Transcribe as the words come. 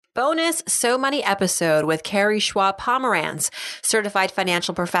Bonus So Money episode with Carrie Schwab Pomerantz, certified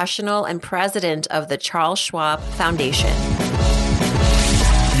financial professional and president of the Charles Schwab Foundation.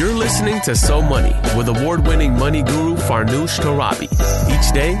 You're listening to So Money with award-winning money guru Farnoosh Torabi.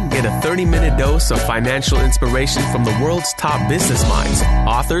 Each day, get a 30-minute dose of financial inspiration from the world's top business minds,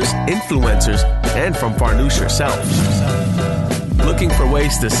 authors, influencers, and from Farnoosh herself. Looking for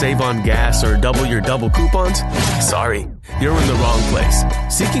ways to save on gas or double your double coupons? Sorry, you're in the wrong place.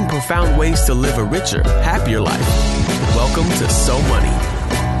 Seeking profound ways to live a richer, happier life. Welcome to So Money.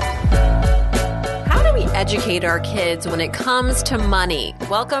 Educate our kids when it comes to money.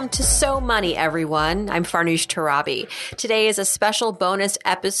 Welcome to So Money, everyone. I'm Farnoosh Torabi. Today is a special bonus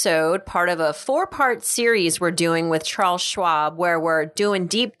episode, part of a 4-part series we're doing with Charles Schwab, where we're doing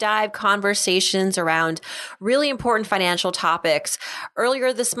deep dive conversations around really important financial topics.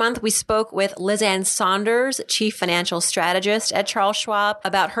 Earlier this month, we spoke with Liz Ann Saunders, Chief Financial Strategist at Charles Schwab,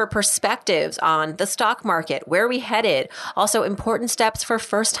 about her perspectives on the stock market, where we headed, also important steps for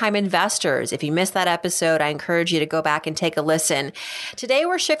first-time investors. If you missed that episode, I encourage you to go back and take a listen. Today,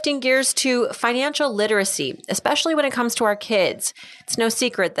 we're shifting gears to financial literacy, especially when it comes to our kids. It's no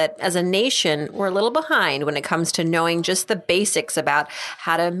secret that as a nation, we're a little behind when it comes to knowing just the basics about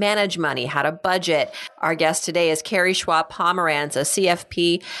how to manage money, how to budget. Our guest today is Carrie Schwab Pomerantz, a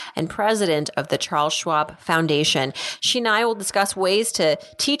CFP and president of the Charles Schwab Foundation. She and I will discuss ways to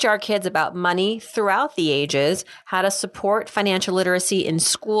teach our kids about money throughout the ages, how to support financial literacy in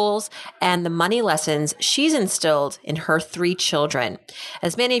schools, and the money lessons she's instilled in her 3 children.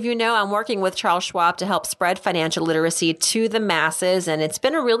 As many of you know, I'm working with Charles Schwab to help spread financial literacy to the masses, and it's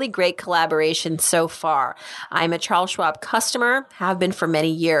been a really great collaboration so far. I'm a Charles Schwab customer, have been for many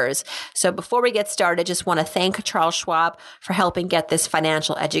years. So before we get started, just want to thank Charles Schwab for helping get this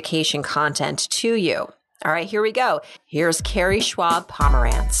financial education content to you. All right, here we go. Here's Carrie Schwab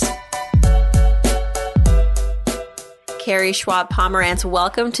Pomerantz. Carrie Schwab Pomerantz,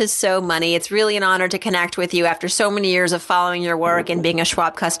 welcome to So Money. It's really an honor to connect with you after so many years of following your work and being a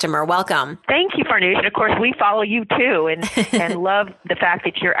Schwab customer. Welcome. Thank you, Farnoosh. And of course, we follow you too, and love the fact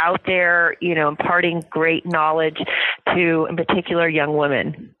that you're out there, imparting great knowledge to, in particular, young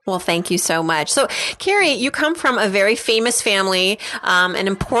women. Well, thank you so much. So, Carrie, you come from a very famous family, an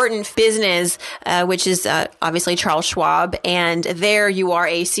important business, which is obviously Charles Schwab. And there you are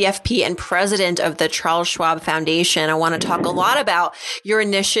a CFP and president of the Charles Schwab Foundation. I want to talk a lot about your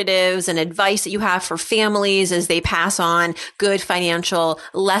initiatives and advice that you have for families as they pass on good financial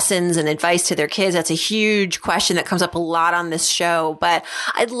lessons and advice to their kids. That's a huge question that comes up a lot on this show. But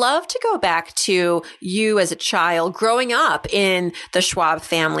I'd love to go back to you as a child growing up in the Schwab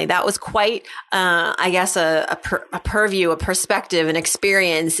family. That was quite, a purview, a perspective, an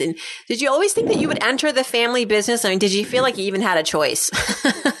experience. And did you always think that you would enter the family business? I mean, did you feel like you even had a choice?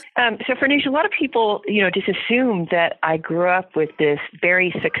 So, Farnoosh, a lot of people, just assume that I grew up with this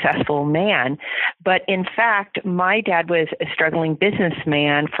very successful man. But in fact, my dad was a struggling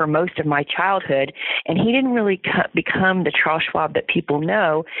businessman for most of my childhood, and he didn't really become the Charles Schwab that people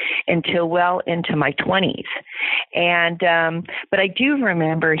know until well into my 20s. And but I do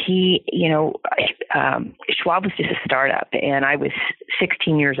remember Schwab was just a startup, and I was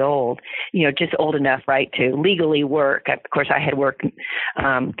 16 years old, just old enough, right, to legally work. Of course, I had worked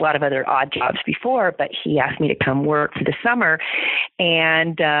a lot of other odd jobs before, but he asked me to come work for the summer,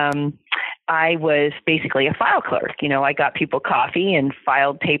 and I was basically a file clerk. I got people coffee and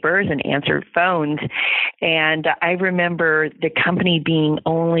filed papers and answered phones. And I remember the company being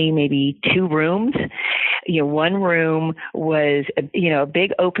only maybe 2 rooms. One room was, a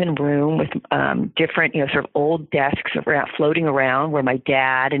big open room with different, sort of old desks floating around where my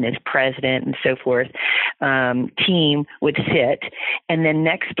dad and his president and so forth team would sit. And then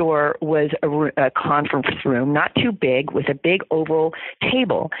next door was a conference room, not too big, with a big oval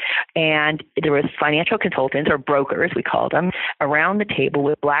table. And there was financial consultants, or brokers, we called them, around the table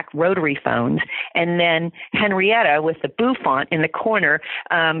with black rotary phones. And then Henrietta with the bouffant in the corner,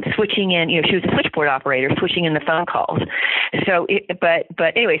 switching in, she was a switchboard operator, switching in the phone calls. So, but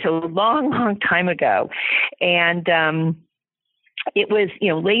anyway, so a long, long time ago. And it was,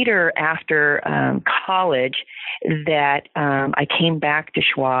 later after college that I came back to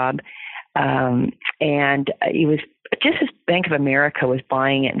Schwab, and it was just as Bank of America was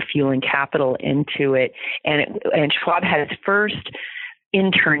buying it and fueling capital into it, and Schwab had its first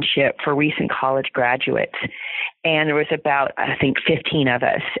internship for recent college graduates. And there was about, I think, 15 of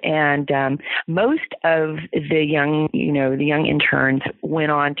us. And most of the young interns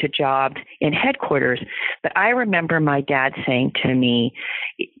went on to jobs in headquarters. But I remember my dad saying to me,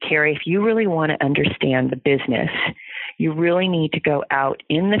 Carrie, if you really want to understand the business, you really need to go out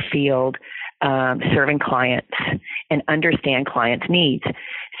in the field serving clients and understand clients' needs.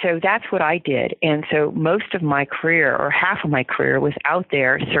 So that's what I did. And so most of my career, or half of my career, was out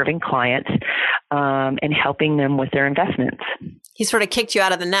there serving clients and helping them with their investments. He sort of kicked you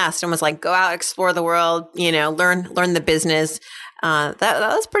out of the nest and was like, go out, explore the world, learn the business. That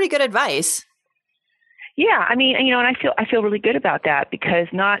was pretty good advice. Yeah, I mean, and I feel really good about that, because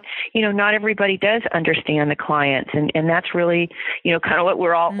not everybody does understand the clients, and that's really, kind of what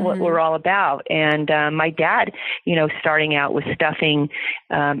we're all about. And my dad, starting out with stuffing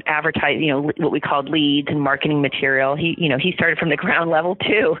advertising, what we called leads and marketing material. He started from the ground level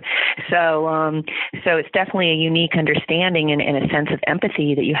too. So it's definitely a unique understanding and a sense of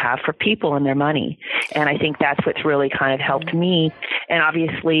empathy that you have for people and their money. And I think that's what's really kind of helped me. And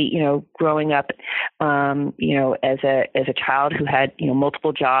obviously, growing up, as a child who had,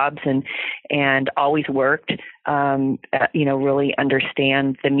 multiple jobs and always worked, really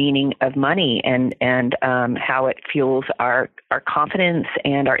understand the meaning of money and how it fuels our confidence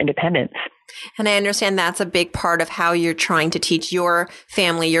and our independence. And I understand that's a big part of how you're trying to teach your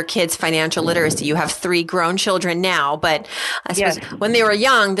family, your kids, financial literacy. You have 3 grown children now, but I suppose when they were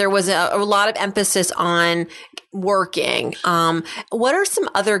young, there was a lot of emphasis on working. What are some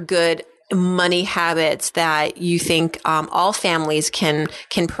other good money habits that you think all families can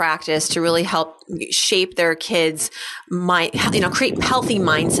practice to really help shape their kids' mind, create healthy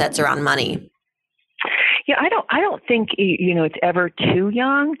mindsets around money? Yeah, I don't think it's ever too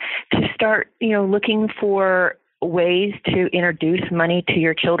young to start looking for ways to introduce money to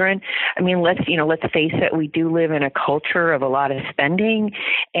your children. I mean, let's face it, we do live in a culture of a lot of spending,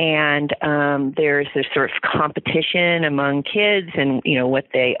 and there's this sort of competition among kids and, what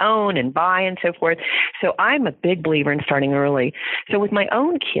they own and buy and so forth. So I'm a big believer in starting early. So with my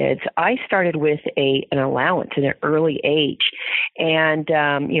own kids, I started with an allowance at an early age, and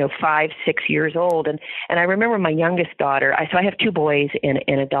 5, 6 years old. And I remember my youngest daughter, so I have 2 boys and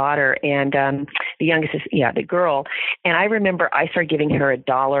a daughter, and the youngest is, the girl. And I remember I started giving her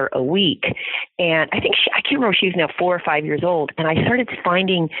 $1 a week. And I think I can't remember, she was now 4 or 5 years old. And I started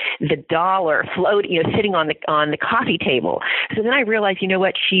finding the dollar float, sitting on the coffee table. So then I realized,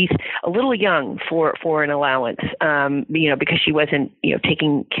 what, she's a little young for an allowance, because she wasn't,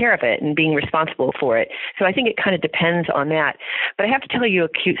 taking care of it and being responsible for it. So I think it kind of depends on that. But I have to tell you a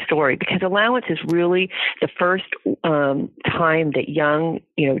cute story, because allowance is really the first time that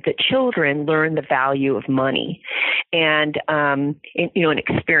that children learn the value of money. And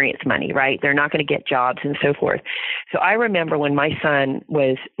experience money, right? They're not going to get jobs and so forth. So I remember when my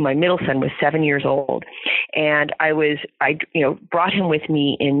middle son was 7 years old, and I brought him with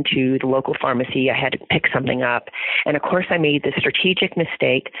me into the local pharmacy. I had to pick something up. And of course I made the strategic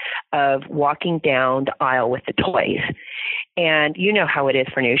mistake of walking down the aisle with the toys. And you know how it is,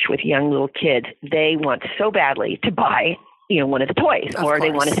 Farnoosh, with young little kids. They want so badly to buy, one of the toys, or they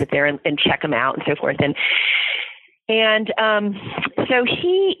want to sit there and check them out and so forth. And so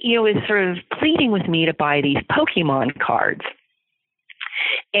he, was sort of pleading with me to buy these Pokemon cards.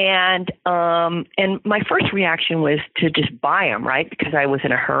 And my first reaction was to just buy them, right? Because I was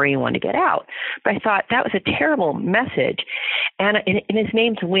in a hurry and wanted to get out. But I thought that was a terrible message. And his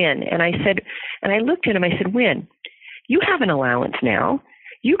name's Win. And I looked at him, I said, Win, you have an allowance now.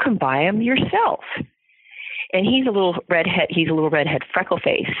 You can buy them yourself. And he's a little redhead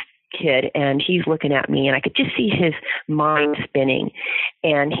freckle-faced kid, and he's looking at me, and I could just see his mind spinning,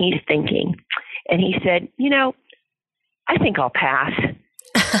 and he's thinking, and he said, I think I'll pass.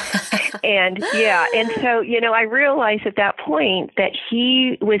 And so, I realized at that point that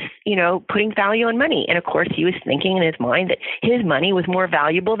he was, putting value on money. And of course, he was thinking in his mind that his money was more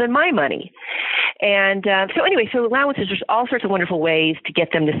valuable than my money. And so allowances, there's all sorts of wonderful ways to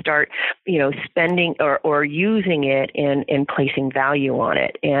get them to start, spending or using it and placing value on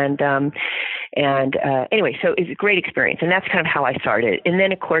it. So it's a great experience. And that's kind of how I started. And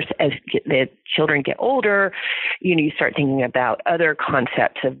then, of course, as the children get older, you start thinking about other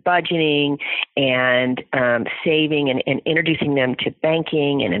concepts of budgeting and saving and introducing them to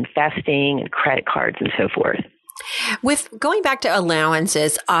banking and investing and credit cards and so forth. With going back to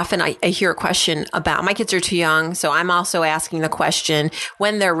allowances, often I hear a question about, my kids are too young, so I'm also asking the question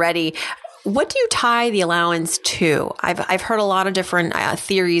when they're ready, what do you tie the allowance to? I've heard a lot of different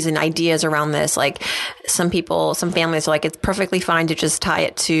theories and ideas around this. Like some families are like, it's perfectly fine to just tie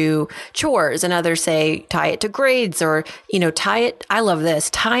it to chores, and others say tie it to grades, or, tie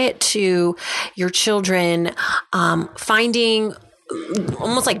it to your children, finding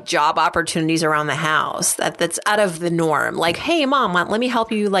almost like job opportunities around the house that's out of the norm. Like, hey, mom, let me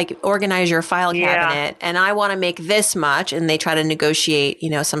help you like organize your file cabinet, and I want to make this much. And they try to negotiate,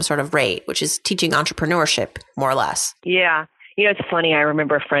 some sort of rate, which is teaching entrepreneurship more or less. Yeah. It's funny. I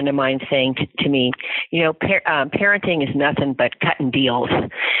remember a friend of mine saying to me, parenting is nothing but cutting deals.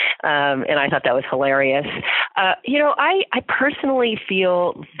 And I thought that was hilarious. I personally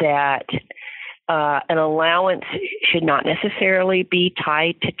feel that an allowance should not necessarily be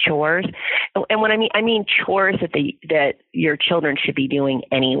tied to chores. And when I mean chores that your children should be doing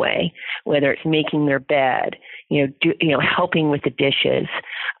anyway, whether it's making their bed, helping with the dishes,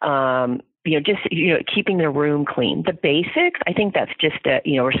 keeping their room clean. The basics, I think that's just a,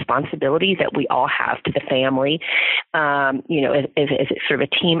 responsibility that we all have to the family, as sort of a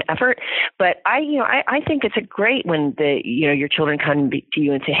team effort. But I think it's a great when your children come to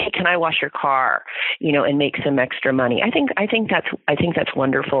you and say, hey, can I wash your car, and make some extra money. I think that's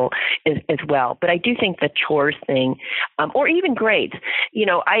wonderful as well. But I do think the chores thing, or even grades,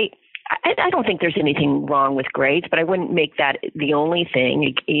 I don't think there's anything wrong with grades, but I wouldn't make that the only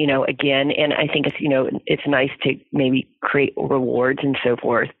thing, again, and I think it's nice to maybe create rewards and so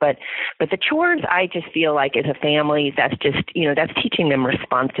forth. But the chores, I just feel like as a family, that's just, that's teaching them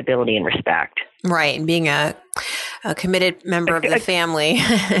responsibility and respect. Right. And being a committed member of the family.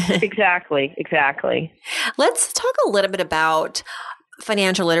 Exactly. Let's talk a little bit about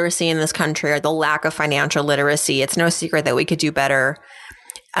financial literacy in this country, or the lack of financial literacy. It's no secret that we could do better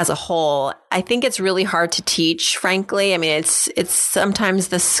as a whole. I think it's really hard to teach, frankly. I mean, it's sometimes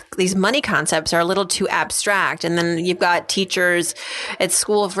these money concepts are a little too abstract. And then you've got teachers at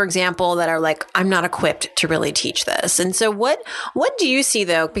school, for example, that are like, I'm not equipped to really teach this. And so what do you see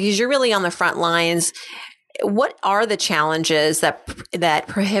though? Because you're really on the front lines. What are the challenges that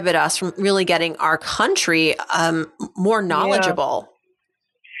prohibit us from really getting our country more knowledgeable? Yeah.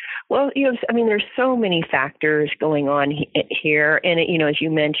 Well, there's so many factors going on here. And, as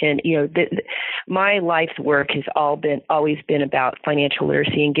you mentioned, my life's work has always been about financial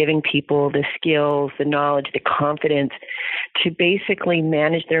literacy and giving people the skills, the knowledge, the confidence to basically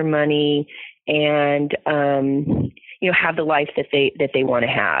manage their money and, have the life that they want to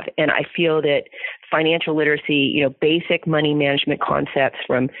have. And I feel that financial literacy, basic money management concepts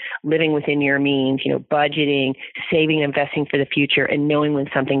from living within your means, budgeting, saving, investing for the future, and knowing when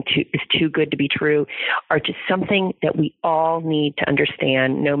something is too good to be true are just something that we all need to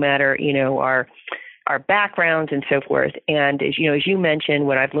understand, no matter, our backgrounds and so forth. And as you mentioned,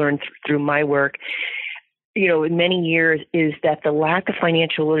 what I've learned through my work, in many years, is that the lack of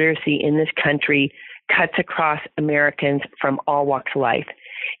financial literacy in this country cuts across Americans from all walks of life.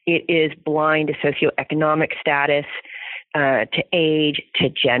 It is blind to socioeconomic status, to age, to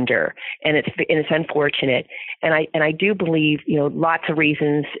gender, and it's unfortunate. And I do believe, lots of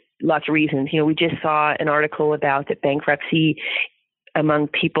reasons. We just saw an article about that bankruptcy among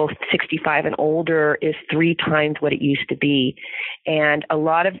people 65 and older is 3 times what it used to be. And a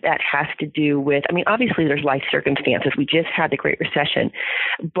lot of that has to do with, obviously there's life circumstances. We just had the Great Recession,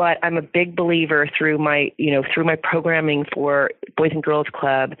 but I'm a big believer through my programming for Boys and Girls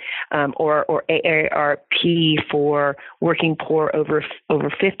Club, or AARP for working poor over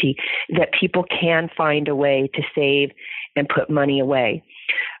 50, that people can find a way to save and put money away.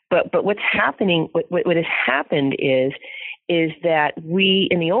 But what's happening, what has happened is that we,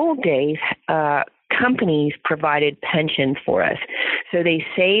 in the old days, companies provided pensions for us. So they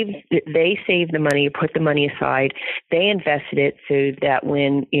saved the money, put the money aside. They invested it so that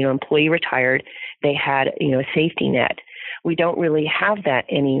when, employee retired, they had, a safety net. We don't really have that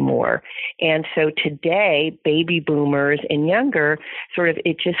anymore. And so today, baby boomers and younger,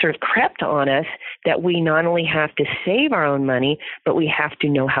 it just crept on us that we not only have to save our own money, but we have to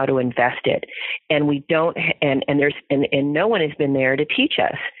know how to invest it. And we don't, and no one has been there to teach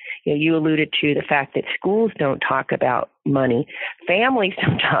us. You alluded to the fact that schools don't talk about money, families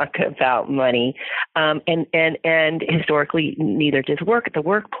don't talk about money, and historically neither does the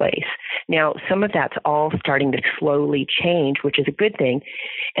workplace. Now, some of that's all starting to slowly change, which is a good thing.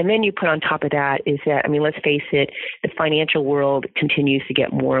 And then you put on top of that is that, let's face it, the financial world continues to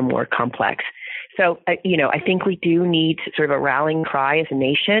get more and more complex. So, I think we do need sort of a rallying cry as a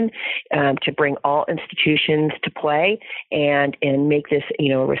nation to bring all institutions to play and make this,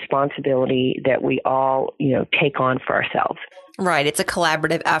 a responsibility that we all, take on for ourselves. Right. It's a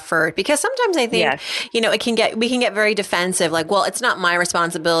collaborative effort because sometimes I think, we can get very defensive. Like, well, it's not my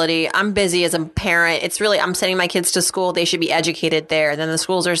responsibility. I'm busy as a parent. It's really, I'm sending my kids to school. They should be educated there. Then the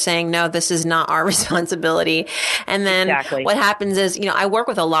schools are saying, no, this is not our responsibility. And then what happens is, I work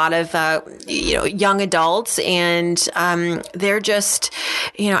with a lot of, young adults and, they're just,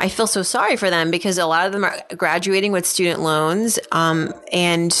 I feel so sorry for them because a lot of them are graduating with student loans,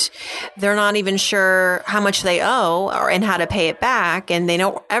 and they're not even sure how much they owe and how to pay it back. And they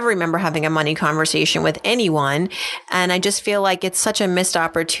don't ever remember having a money conversation with anyone. And I just feel like it's such a missed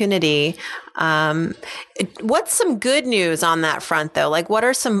opportunity. What's some good news on that front though? Like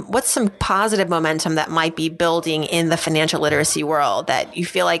what's some positive momentum that might be building in the financial literacy world that you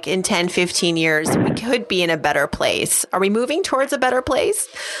feel like in 10, 15 years, we could be in a better place? Are we moving towards a better place?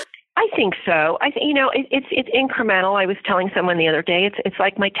 I think so. It's incremental. I was telling someone the other day, it's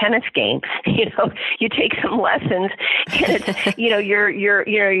like my tennis game. You take some lessons, and it's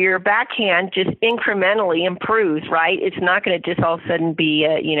your backhand just incrementally improves. Right? It's not going to just all of a sudden be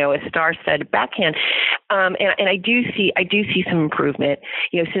a star-studded backhand. And I do see some improvement.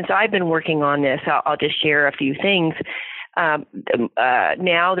 Since I've been working on this, I'll just share a few things.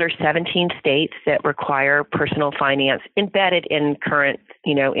 Now there's 17 states that require personal finance embedded in current,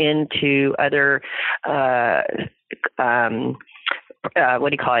 into other, classes,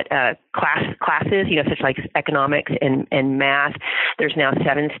 such like economics and math. There's now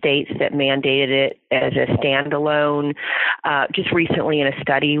 7 states that mandated it as a standalone. Just recently in a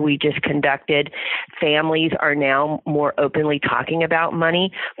study we just conducted, families are now more openly talking about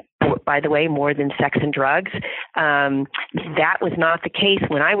money. By the way, more than sex and drugs. That was not the case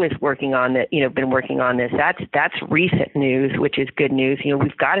when I was working on it, been working on this. That's recent news, which is good news.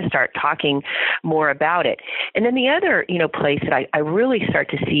 We've got to start talking more about it. And then the other, place that I really start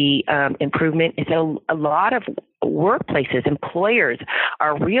to see improvement is that a lot of workplaces, employers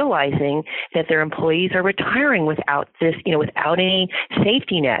are realizing that their employees are retiring without this, without any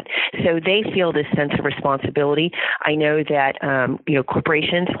safety net. So they feel this sense of responsibility. I know that,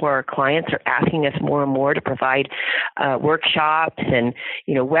 corporations who are our clients are asking us more and more to provide workshops and,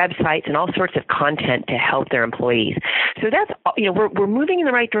 websites and all sorts of content to help their employees. So that's, we're moving in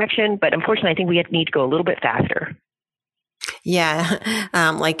the right direction, but unfortunately, I think we need to go a little bit faster. Yeah.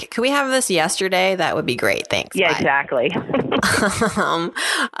 Could we have this yesterday? That would be great. Thanks. Yeah, Bye. Exactly.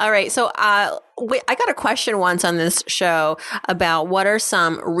 All right. So, I got a question once on this show about what are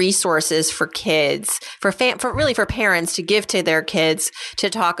some resources for kids, for parents to give to their kids to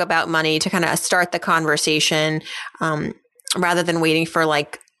talk about money, to kind of start the conversation, rather than waiting for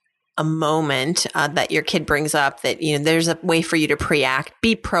a moment that your kid brings up that, there's a way for you to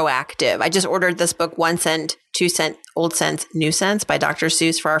be proactive. I just ordered this book, 1 cent, 2 cent, old sense, new sense by Dr.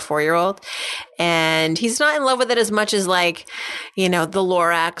 Seuss for our 4-year-old. And he's not in love with it as much as the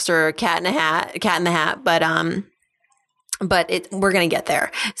Lorax or Cat in the Hat, but we're going to get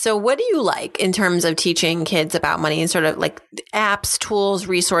there. So what do you like in terms of teaching kids about money and sort of like apps, tools,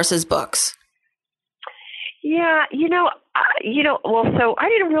 resources, books? Yeah, so I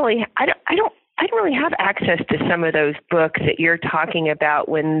didn't really have access to some of those books that you're talking about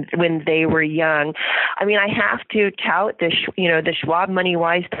when they were young. I mean, I have to tout the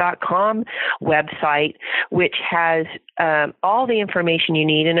SchwabMoneyWise.com website, which has all the information you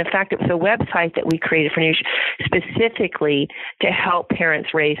need. And in fact, it was a website that we created for Farnoosh specifically to help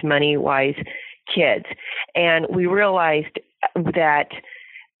parents raise money-wise kids. And we realized that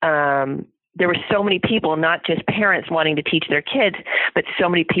there were so many people, not just parents wanting to teach their kids, but so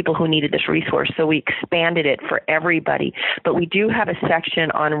many people who needed this resource. So we expanded it for everybody. But we do have a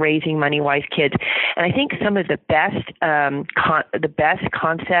section on raising money-wise kids. And I think some of the best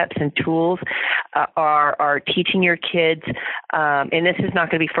concepts and tools are teaching your kids. And this is not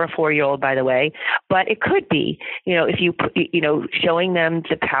going to be for a 4-year-old, by the way, but it could be, if you put, showing them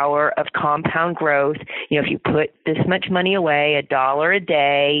the power of compound growth. If you put this much money away, $1 a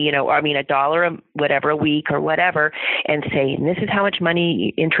day, $1 a week or whatever, and say, this is how much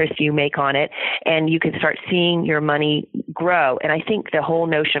money interest you make on it, and you can start seeing your money grow. And I think the whole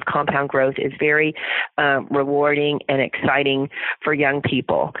notion of compound growth is very rewarding and exciting for young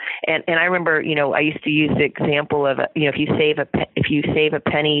people. And I remember, I used to use the example of, if you save a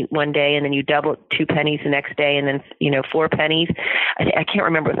penny one day and then you double it 2 pennies the next day, and then 4 pennies. I can't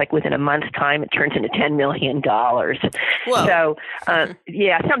remember. It was like within a month's time, it turns into $10 million. Whoa. So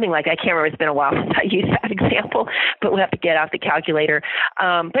something like I can't remember. It's been a while since I used that example, but we'll have to get out the calculator.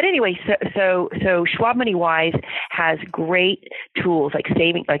 But anyway, so Schwab Money Wise has great tools like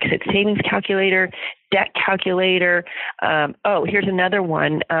savings calculator, debt calculator. Here's another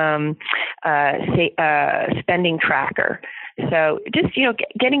one, spending tracker. So just,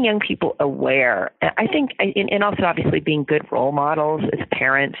 getting young people aware, I think, and also obviously being good role models as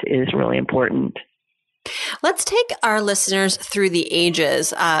parents is really important. Let's take our listeners through the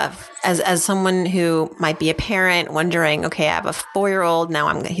ages. As someone who might be a parent wondering, okay, I have a 4-year-old.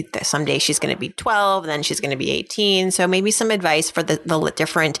 Now someday she's going to be 12, then she's going to be 18. So maybe some advice for the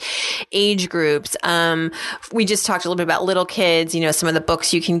different age groups. We just talked a little bit about little kids, some of the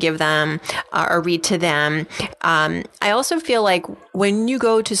books you can give them or read to them. I also feel like when you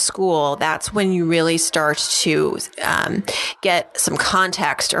go to school, that's when you really start to get some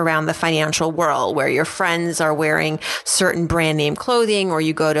context around the financial world, where your friends are wearing certain brand name clothing, or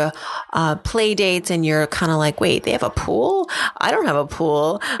you go to play dates and you're kind of like, wait, they have a pool? I don't have a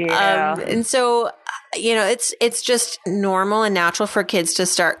pool. Yeah. And so, it's just normal and natural for kids to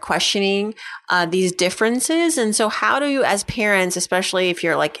start questioning these differences. And so how do you, as parents, especially if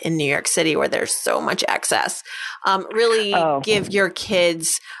you're like in New York City where there's so much excess, really give your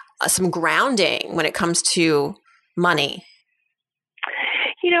kids some grounding when it comes to money?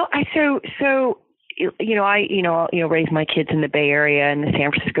 I raised my kids in the Bay Area and the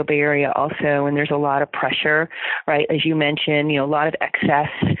San Francisco Bay Area also, and there's a lot of pressure, right? As you mentioned, a lot of excess,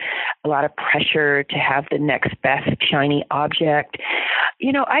 a lot of pressure to have the next best shiny object.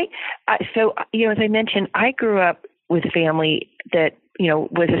 As I mentioned, I grew up with a family that,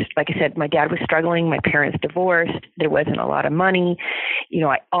 was, like I said, my dad was struggling. My parents divorced. There wasn't a lot of money.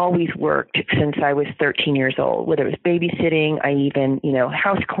 I always worked since I was 13 years old, whether it was babysitting. I even,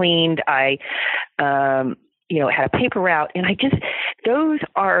 house cleaned. I, had a paper route. And those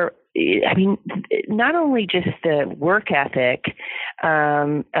are, not only just the work ethic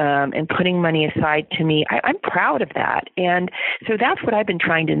and putting money aside to me, I'm proud of that. And so that's what I've been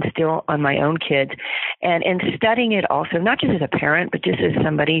trying to instill on my own kids and studying it also, not just as a parent, but just as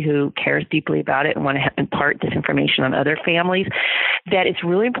somebody who cares deeply about it and want to impart this information on other families, that it's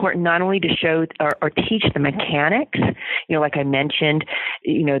really important not only to show or teach the mechanics, like I mentioned,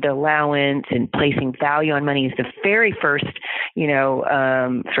 the allowance and placing value on money is the very first,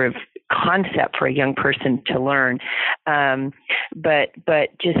 sort of concept for a young person to learn. But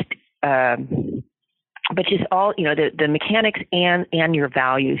just all, the mechanics and your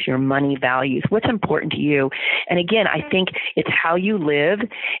values, your money values, what's important to you. And again, I think it's how you live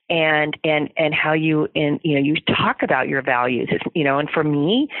and how you talk about your values, and for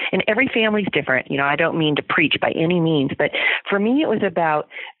me, and every family's different, I don't mean to preach by any means, but for me, it was about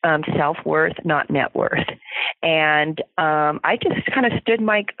self-worth, not net worth. And I just kind of stood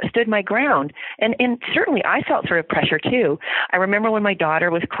my ground. And certainly I felt sort of pressure too. I remember when my daughter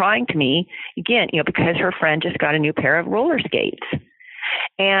was crying to me, again, because her friend just got a new pair of roller skates.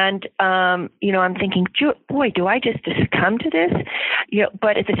 And, I'm thinking, boy, do I just succumb to this?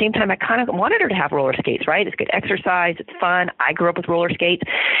 But at the same time, I kind of wanted her to have roller skates, right? It's good exercise. It's fun. I grew up with roller skates.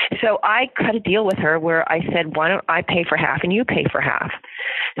 So I cut a deal with her where I said, why don't I pay for half and you pay for half?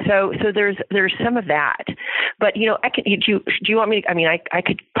 So there's some of that, but do you want me to, I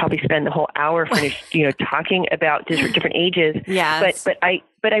could probably spend the whole hour talking about different ages. Yes. But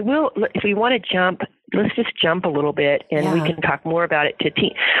I will, if we want to jump, let's just jump a little bit and we can talk more about it to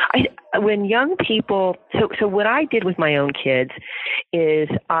teen. When young people, so what I did with my own kids is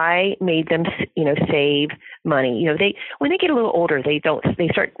I made them, save money. When they get a little older, they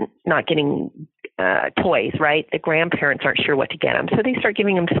start not getting toys, right? The grandparents aren't sure what to get them. So they start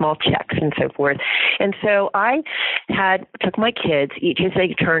giving them small checks and so forth. And so I took my kids, each as they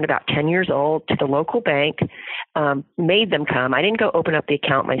turned about 10 years old, to the local bank, made them come. I didn't go open up the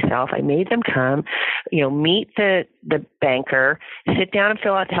account myself. I made them come, meet the banker, sit down and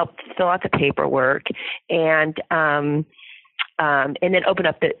help fill out the paperwork, and then open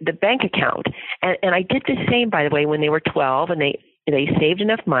up the bank account. And I did the same, by the way, when they were 12 and they saved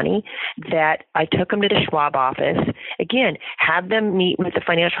enough money that I took them to the Schwab office. Again, have them meet with the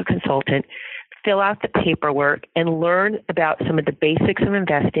financial consultant, fill out the paperwork, and learn about some of the basics of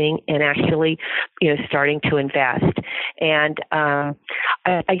investing and actually, starting to invest. And I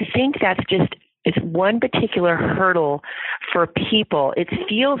think it's one particular hurdle for people. It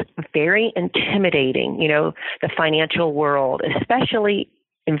feels very intimidating, the financial world, especially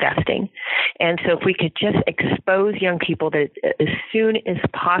investing. And so if we could just expose young people that as soon as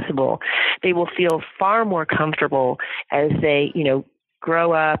possible, they will feel far more comfortable as they,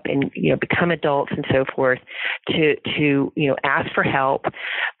 grow up and, become adults and so forth to ask for help,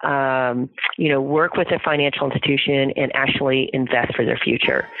 work with a financial institution and actually invest for their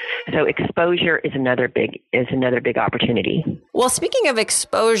future. So exposure is another big opportunity. Well, speaking of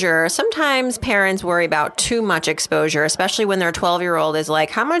exposure, sometimes parents worry about too much exposure, especially when their 12-year-old is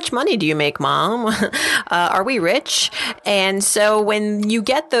like, how much money do you make, Mom? Are we rich? And so when you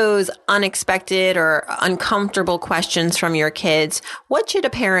get those unexpected or uncomfortable questions from your kids, what should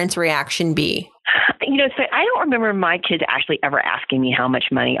a parent's reaction be? So I don't remember my kids actually ever asking me how much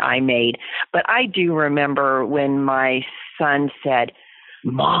money I made, but I do remember when my son said,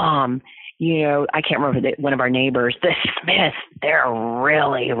 Mom, I can't remember one of our neighbors, the Smiths, they're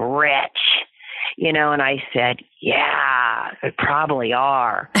really rich, and I said, yeah, they probably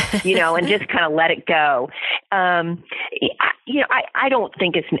are, and just kind of let it go. I don't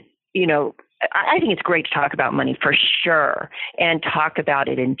think it's, I think it's great to talk about money for sure and talk about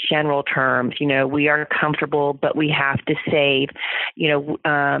it in general terms. We are comfortable, but we have to save.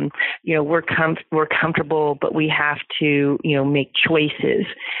 We're comfortable, but we have to, make choices.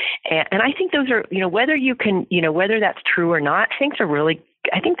 And I think those are, whether you can, whether that's true or not,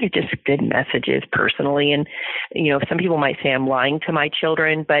 I think they're just good messages personally. And, some people might say I'm lying to my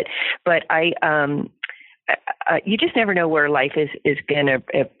children, but I, you just never know where life is going to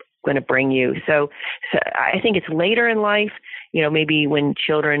bring you. So I think it's later in life, maybe when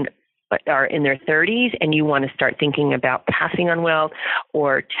children are in their 30s and you want to start thinking about passing on wealth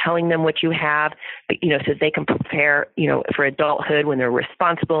or telling them what you have, so they can prepare, for adulthood when they're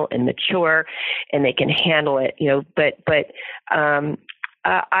responsible and mature and they can handle it,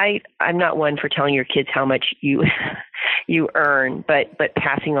 I'm not one for telling your kids how much you earn, but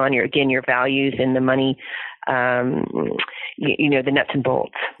passing on your values and the money, the nuts and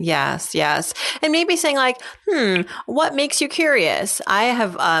bolts. Yes. And maybe saying like, what makes you curious? I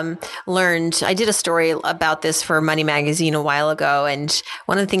have learned, I did a story about this for Money Magazine a while ago. And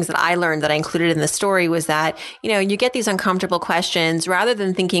one of the things that I learned that I included in the story was that, you get these uncomfortable questions rather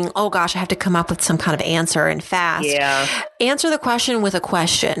than thinking, oh gosh, I have to come up with some kind of answer and fast. Yeah. Answer the question with a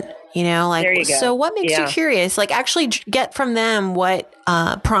question. There you go. So what makes you curious? Like actually get from them what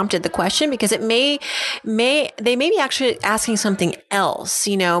prompted the question, because they may be actually asking something else.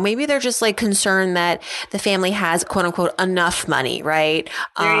 Maybe they're just like concerned that the family has quote unquote enough money, right?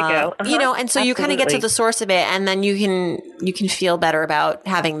 There you go. And so you kind of get to the source of it, and then you can feel better about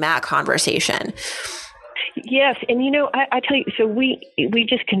having that conversation. Yes. And, I tell you, so we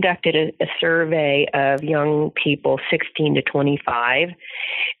just conducted a survey of young people, 16 to 25.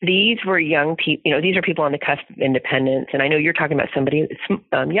 These were young people, these are people on the cusp of independence. And I know you're talking about somebody that's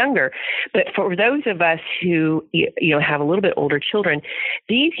younger, but for those of us who, have a little bit older children,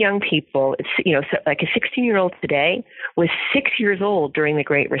 these young people, so like a 16-year-old today was 6 years old during the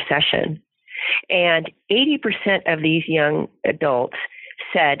Great Recession. And 80% of these young adults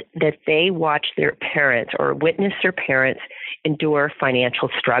said that they watched their parents or witnessed their parents endure financial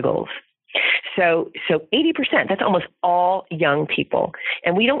struggles. So 80%, that's almost all young people.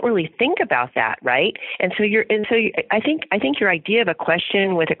 And we don't really think about that, right? And so I think your idea of a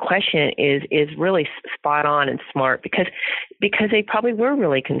question with a question is really spot on and smart because they probably were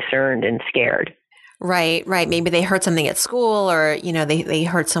really concerned and scared. Right. Maybe they heard something at school, or, they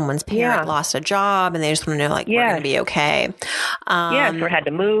heard someone's parent lost a job and they just want to know, like, we're going to be okay. Yes, or had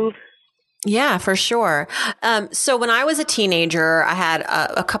to move. Yeah, for sure. So when I was a teenager, I had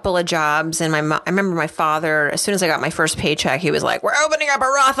a couple of jobs, and I remember my father, as soon as I got my first paycheck, he was like, "We're opening up a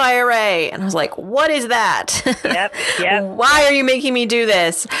Roth IRA." And I was like, "What is that? Yep. Why are you making me do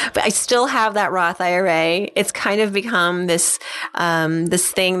this?" But I still have that Roth IRA. It's kind of become this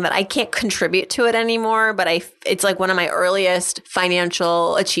thing that I can't contribute to it anymore, but it's like one of my earliest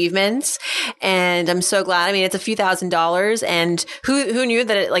financial achievements. And I'm so glad. I mean, it's a few $1,000s, and who knew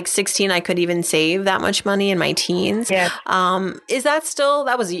that at like 16, I could even save that much money in my teens. Yeah. Is that still,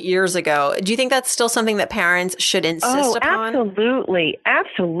 that was years ago. Do you think that's still something that parents should insist upon? Absolutely. A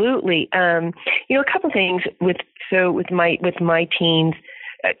couple things with my teens,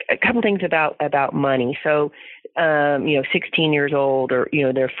 a couple things about money. So, 16 years old, or,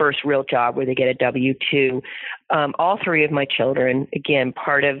 their first real job where they get a W-2. All three of my children, again,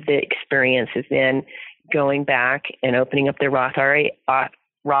 part of the experience is then going back and opening up their Roth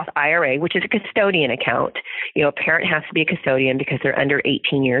IRA, which is a custodian account. A parent has to be a custodian because they're under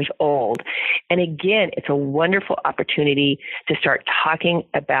 18 years old. And again, it's a wonderful opportunity to start talking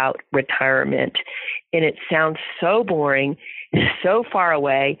about retirement. And it sounds so boring, so far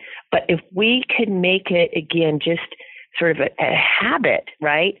away, but if we could make it, again, just sort of a habit,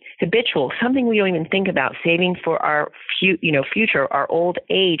 right? Habitual, something we don't even think about, saving for our future, our old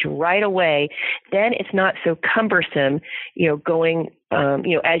age right away, then it's not so cumbersome, going,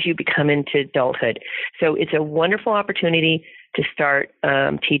 as you become into adulthood. So it's a wonderful opportunity to start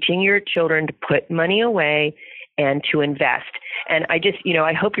teaching your children to put money away and to invest. And I just,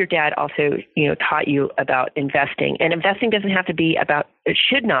 I hope your dad also, taught you about investing. And investing doesn't have to be about, it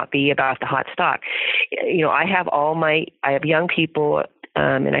should not be about the hot stock. I have young people,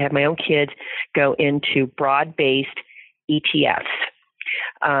 and I have my own kids go into broad-based ETFs.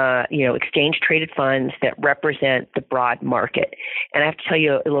 Exchange traded funds that represent the broad market. And I have to tell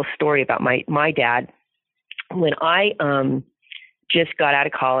you a little story about my dad. When I just got out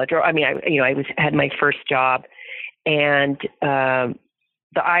of college, I had my first job, and the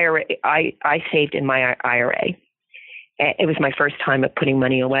IRA, I saved in my IRA. It was my first time of putting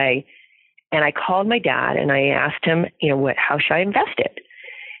money away, and I called my dad and I asked him, how should I invest it?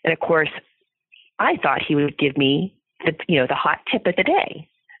 And of course, I thought he would give me the hot tip of the day.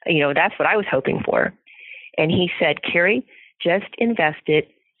 That's what I was hoping for. And he said, Carrie, just invest it.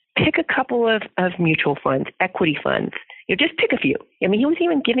 Pick a couple of mutual funds, equity funds. Just pick a few. He wasn't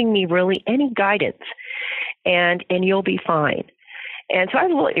even giving me really any guidance, and you'll be fine. And so I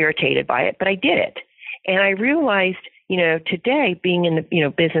was a little irritated by it, but I did it. And I realized, today being in the,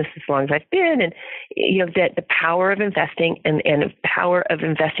 business as long as I've been, and, that the power of investing and the power of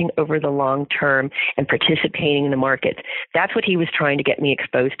investing over the long term and participating in the markets, that's what he was trying to get me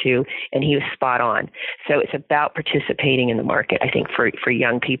exposed to. And he was spot on. So it's about participating in the market, I think, for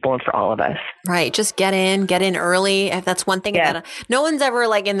young people and for all of us. Right. Just get in early. That's one thing that no one's ever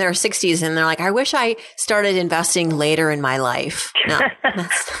like in their 60s and they're like, I wish I started investing later in my life. No.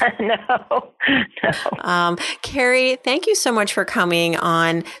 No. Carrie, thank you so much for coming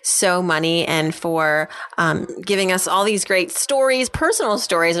on So Money and for giving us all these great stories, personal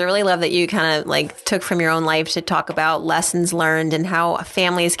stories. I really love that you kind of like took from your own life to talk about lessons learned and how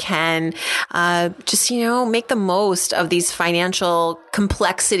families can just, make the most of these financial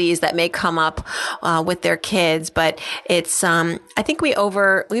complexities that may come up with their kids. But it's, I think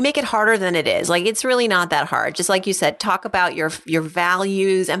we make it harder than it is. Like, it's really not that hard. Just like you said, talk about your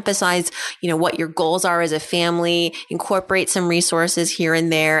values, emphasize, what your goals are as a family, incorporate some resources here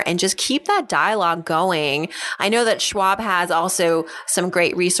and there, and just keep that dialogue going. I know that Schwab has also some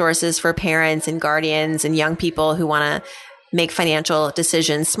great resources for parents and guardians and young people who want to make financial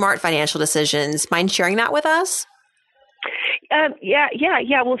decisions, smart financial decisions. Mind sharing that with us? Yeah.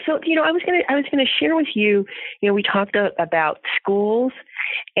 Well, so, I was going to share with you, we talked about schools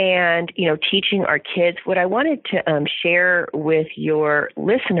and, teaching our kids. What I wanted to share with your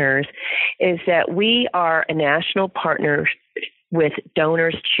listeners is that we are a national partner with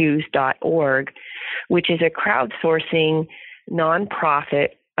DonorsChoose.org, which is a crowdsourcing nonprofit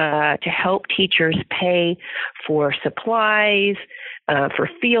to help teachers pay for supplies, for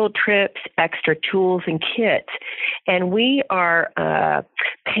field trips, extra tools and kits. And we are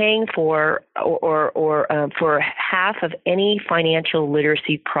paying for for half of any financial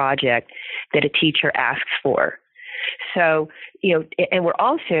literacy project that a teacher asks for. So, and we're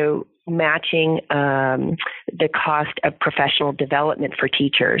also matching the cost of professional development for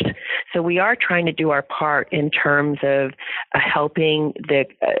teachers. So we are trying to do our part in terms of helping the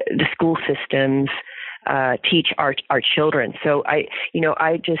school systems teach our children. So I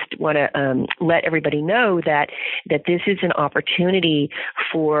just want to let everybody know that this is an opportunity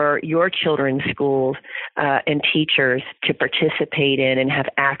for your children's schools and teachers to participate in and have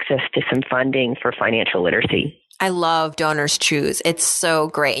access to some funding for financial literacy. I love Donors Choose. It's so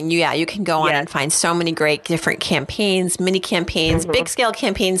great. And you can go on and find so many great different campaigns, mini campaigns, big scale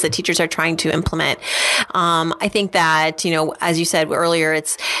campaigns that teachers are trying to implement. I think that, as you said earlier,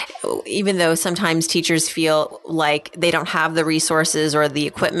 it's even though sometimes teachers feel like they don't have the resources or the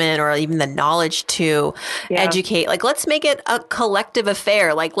equipment or even the knowledge to educate, like, let's make it a collective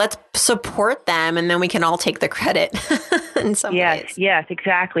affair. Like, let's support them and then we can all take the credit in some ways. Yes,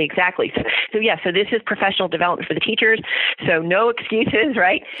 exactly. So this is professional development for the teachers. So no excuses,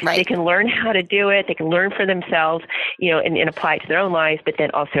 right? They can learn how to do it. They can learn for themselves, and apply it to their own lives, but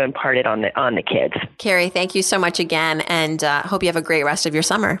then also impart it on the kids. Carrie, thank you so much again, and hope you have a great rest of your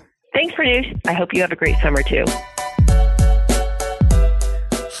summer. Thanks, Farnoosh. I hope you have a great summer too.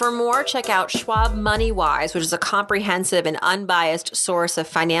 For more, check out Schwab MoneyWise, which is a comprehensive and unbiased source of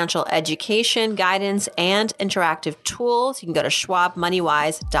financial education, guidance, and interactive tools. You can go to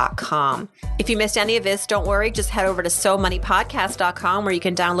schwabmoneywise.com. If you missed any of this, don't worry. Just head over to SoMoneyPodcast.com where you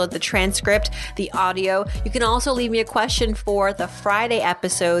can download the transcript, the audio. You can also leave me a question for the Friday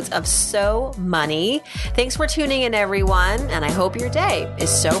episodes of So Money. Thanks for tuning in, everyone, and I hope your day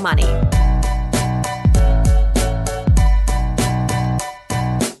is so money.